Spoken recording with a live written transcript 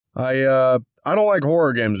I don't like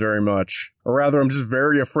horror games very much. Or rather, I'm just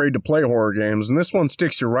very afraid to play horror games, and this one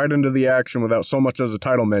sticks you right into the action without so much as a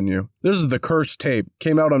title menu. This is The Cursed Tape.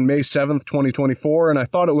 Came out on May 7th, 2024, and I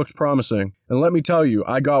thought it looked promising. And let me tell you,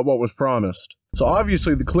 I got what was promised. So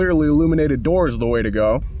obviously, the clearly illuminated door is the way to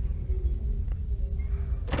go.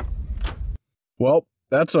 Well,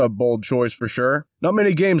 that's a bold choice for sure. Not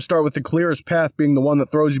many games start with the clearest path being the one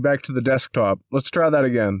that throws you back to the desktop. Let's try that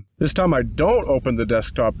again. This time I don't open the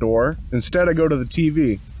desktop door. Instead I go to the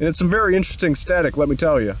TV. And it's some very interesting static, let me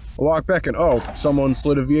tell you. I walk back and oh, someone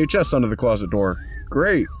slid a VHS under the closet door.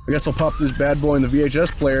 Great. I guess I'll pop this bad boy in the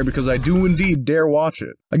VHS player because I do indeed dare watch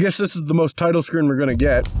it. I guess this is the most title screen we're gonna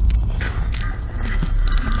get.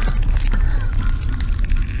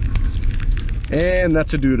 And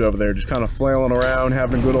that's a dude over there, just kind of flailing around,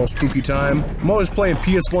 having a good old spooky time. I'm always playing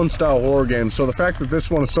PS1 style horror games, so the fact that this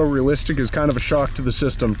one is so realistic is kind of a shock to the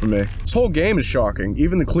system for me. This whole game is shocking,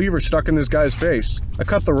 even the cleaver stuck in this guy's face. I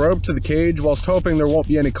cut the rope to the cage whilst hoping there won't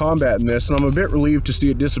be any combat in this, and I'm a bit relieved to see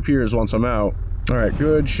it disappears once I'm out. Alright,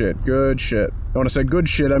 good shit, good shit. When I say good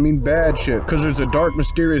shit, I mean bad shit, because there's a dark,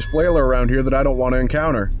 mysterious flailer around here that I don't want to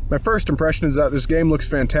encounter. My first impression is that this game looks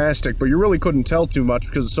fantastic, but you really couldn't tell too much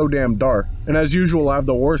because it's so damn dark. And as usual, I have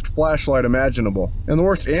the worst flashlight imaginable, and the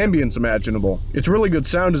worst ambience imaginable. It's really good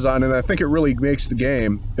sound design, and I think it really makes the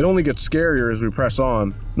game. It only gets scarier as we press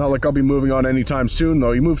on. Not like I'll be moving on anytime soon,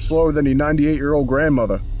 though. You move slower than your 98-year-old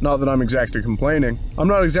grandmother. Not that I'm exactly complaining. I'm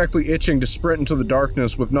not exactly itching to sprint into the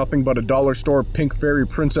darkness with nothing but a dollar store pink fairy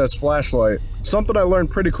princess flashlight. Something I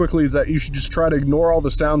learned pretty quickly is that you should just try to ignore all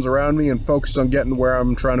the sounds around me and focus on getting where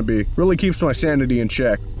I'm trying to be. Really keeps my sanity in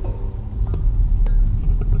check.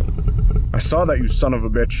 I saw that, you son of a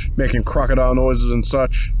bitch, making crocodile noises and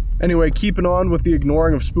such. Anyway, keeping on with the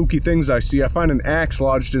ignoring of spooky things I see, I find an axe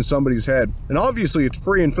lodged in somebody's head. And obviously it's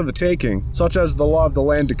free and for the taking, such as the law of the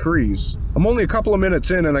land decrees. I'm only a couple of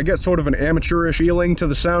minutes in and I get sort of an amateurish feeling to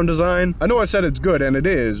the sound design. I know I said it's good, and it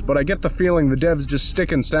is, but I get the feeling the devs just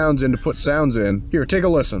sticking sounds in to put sounds in. Here, take a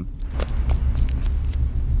listen.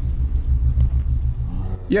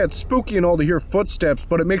 Yeah, it's spooky and all to hear footsteps,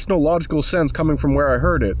 but it makes no logical sense coming from where I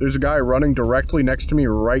heard it. There's a guy running directly next to me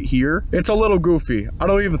right here. It's a little goofy. I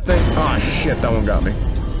don't even think— ah, shit, that one got me.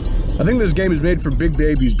 I think this game is made for big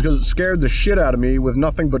babies because it scared the shit out of me with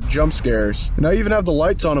nothing but jump scares. And I even have the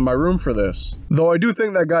lights on in my room for this. Though I do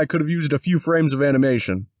think that guy could have used a few frames of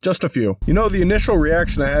animation. Just a few. You know, the initial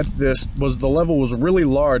reaction I had to this was the level was really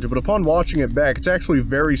large, but upon watching it back, it's actually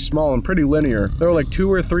very small and pretty linear. There are like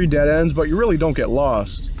 2 or 3 dead ends, but you really don't get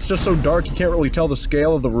lost. It's just so dark you can't really tell the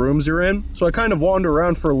scale of the rooms you're in, so I kind of wander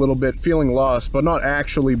around for a little bit feeling lost, but not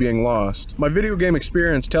actually being lost. My video game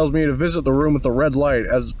experience tells me to visit the room with the red light,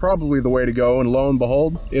 as it's probably the way to go, and lo and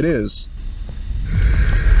behold, it is.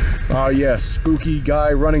 Ah yes, spooky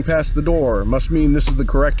guy running past the door. Must mean this is the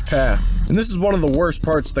correct path. And this is one of the worst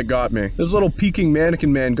parts that got me. This little peeking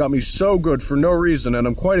mannequin man got me so good for no reason, and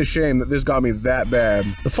I'm quite ashamed that this got me that bad.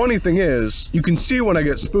 The funny thing is, you can see when I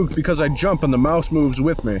get spooked because I jump and the mouse moves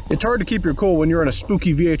with me. It's hard to keep your cool when you're in a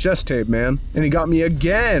spooky VHS tape, man. And he got me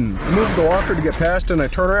again. I moved the walker to get past and I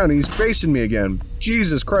turn around and he's facing me again.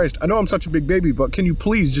 Jesus Christ, I know I'm such a big baby, but can you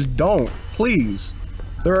please just don't? Please.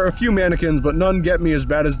 There are a few mannequins, but none get me as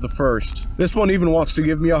bad as the first. This one even wants to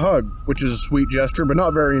give me a hug, which is a sweet gesture, but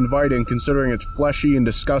not very inviting considering it's fleshy and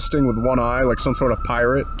disgusting with one eye like some sort of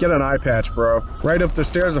pirate. Get an eye patch, bro. Right up the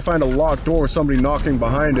stairs I find a locked door with somebody knocking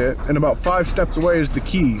behind it, and about 5 steps away is the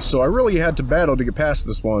key, so I really had to battle to get past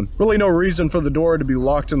this one. Really no reason for the door to be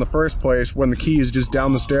locked in the first place when the key is just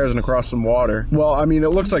down the stairs and across some water. Well, I mean, it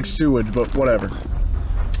looks like sewage, but whatever.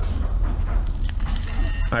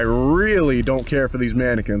 I really don't care for these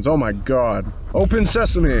mannequins. Oh my god. Open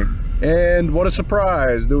sesame. And what a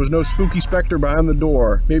surprise, there was no spooky specter behind the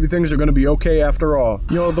door. Maybe things are gonna be okay after all.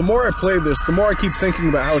 You know, the more I play this, the more I keep thinking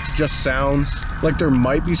about how it's just sounds. Like there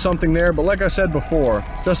might be something there, but like I said before,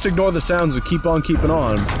 just ignore the sounds and keep on keeping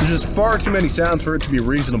on. There's just far too many sounds for it to be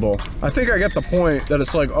reasonable. I think I get the point that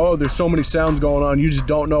it's like, oh, there's so many sounds going on, you just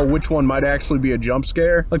don't know which one might actually be a jump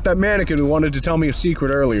scare. Like that mannequin who wanted to tell me a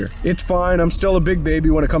secret earlier. It's fine, I'm still a big baby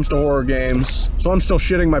when it comes to horror games, so I'm still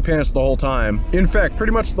shitting my pants the whole time. In fact,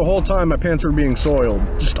 pretty much the whole time my pants were being soiled.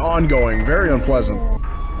 Just ongoing, very unpleasant.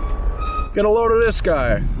 Get a load of this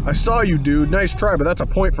guy. I saw you, dude. Nice try, but that's a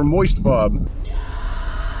point for Moistfob.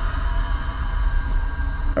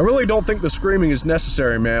 I really don't think the screaming is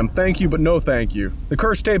necessary, ma'am. Thank you, but no thank you. The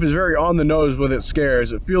cursed tape is very on the nose with its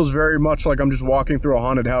scares. It feels very much like I'm just walking through a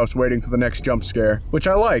haunted house waiting for the next jump scare, which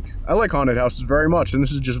I like. I like haunted houses very much, and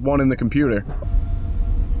this is just one in the computer.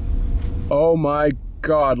 Oh my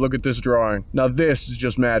god, look at this drawing. Now this is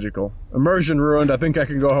just magical. Immersion ruined, I think I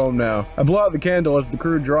can go home now. I blow out the candle as the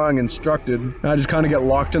crude drawing instructed, and I just kind of get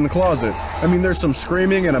locked in the closet. I mean, there's some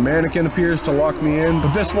screaming and a mannequin appears to lock me in,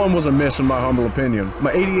 but this one was a miss in my humble opinion.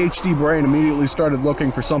 My ADHD brain immediately started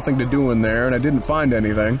looking for something to do in there, and I didn't find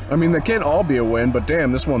anything. I mean, they can't all be a win, but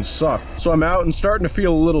damn, this one sucked. So I'm out and starting to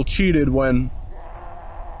feel a little cheated when...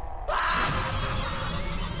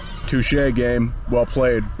 Touché, game. Well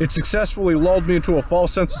played. It successfully lulled me into a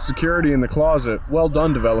false sense of security in the closet. Well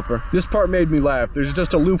done, developer. This part made me laugh. There's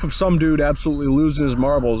just a loop of some dude absolutely losing his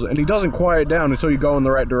marbles, and he doesn't quiet down until you go in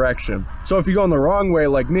the right direction. So if you go in the wrong way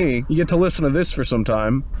like me, you get to listen to this for some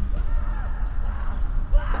time.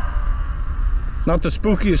 Not the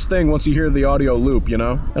spookiest thing once you hear the audio loop, you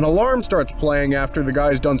know? An alarm starts playing after the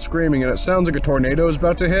guy's done screaming and it sounds like a tornado is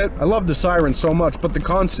about to hit. I love the siren so much, but the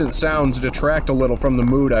constant sounds detract a little from the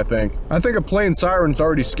mood, I think. I think a plain siren's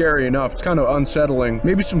already scary enough. It's kind of unsettling.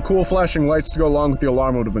 Maybe some cool flashing lights to go along with the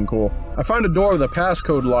alarm would have been cool. I find a door with a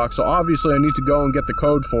passcode lock, so obviously I need to go and get the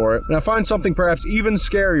code for it. And I find something perhaps even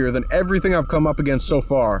scarier than everything I've come up against so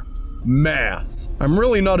far. Math. I'm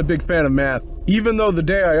really not a big fan of math. Even though the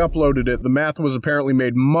day I uploaded it, the math was apparently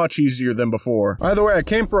made much easier than before. Either way, I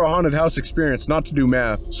came for a haunted house experience, not to do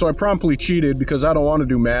math, so I promptly cheated because I don't want to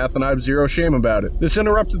do math and I have zero shame about it. This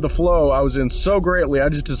interrupted the flow I was in so greatly I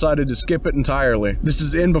just decided to skip it entirely. This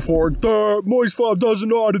is in before, Moistfob doesn't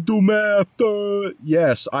know how to do math,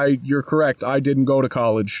 Yes, you're correct, I didn't go to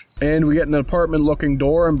college. And we get an apartment-looking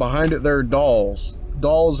door and behind it there are dolls.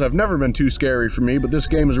 Dolls have never been too scary for me, but this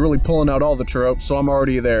game is really pulling out all the tropes, so I'm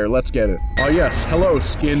already there. Let's get it. Oh yes, hello,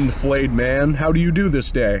 skinned, flayed man. How do you do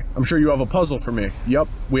this day? I'm sure you have a puzzle for me. Yup,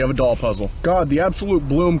 we have a doll puzzle. God, the absolute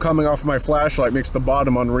bloom coming off of my flashlight makes the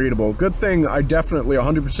bottom unreadable. Good thing I definitely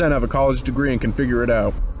 100% have a college degree and can figure it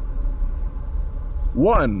out.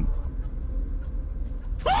 1.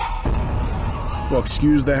 Well,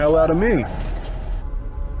 excuse the hell out of me.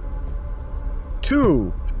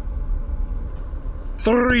 2.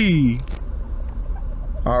 3.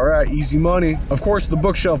 Alright, easy money. Of course, the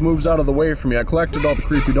bookshelf moves out of the way for me. I collected all the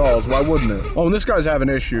creepy dolls, why wouldn't it? Oh, and this guy's having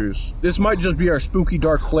issues. This might just be our spooky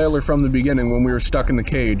dark flailer from the beginning when we were stuck in the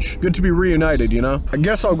cage. Good to be reunited, you know? I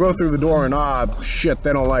guess I'll go through the door and shit,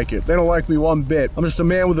 they don't like it. They don't like me one bit. I'm just a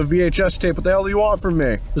man with a VHS tape, what the hell do you want from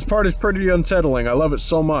me? This part is pretty unsettling, I love it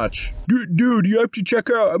so much. Dude, you have to check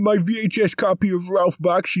out my VHS copy of Ralph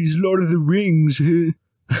Bakshi's Lord of the Rings.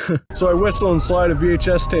 So I whistle and slide a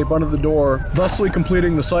VHS tape under the door, thusly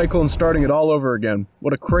completing the cycle and starting it all over again.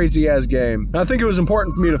 What a crazy ass game. And I think it was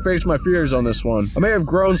important for me to face my fears on this one. I may have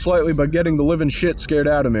grown slightly by getting the living shit scared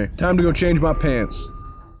out of me. Time to go change my pants.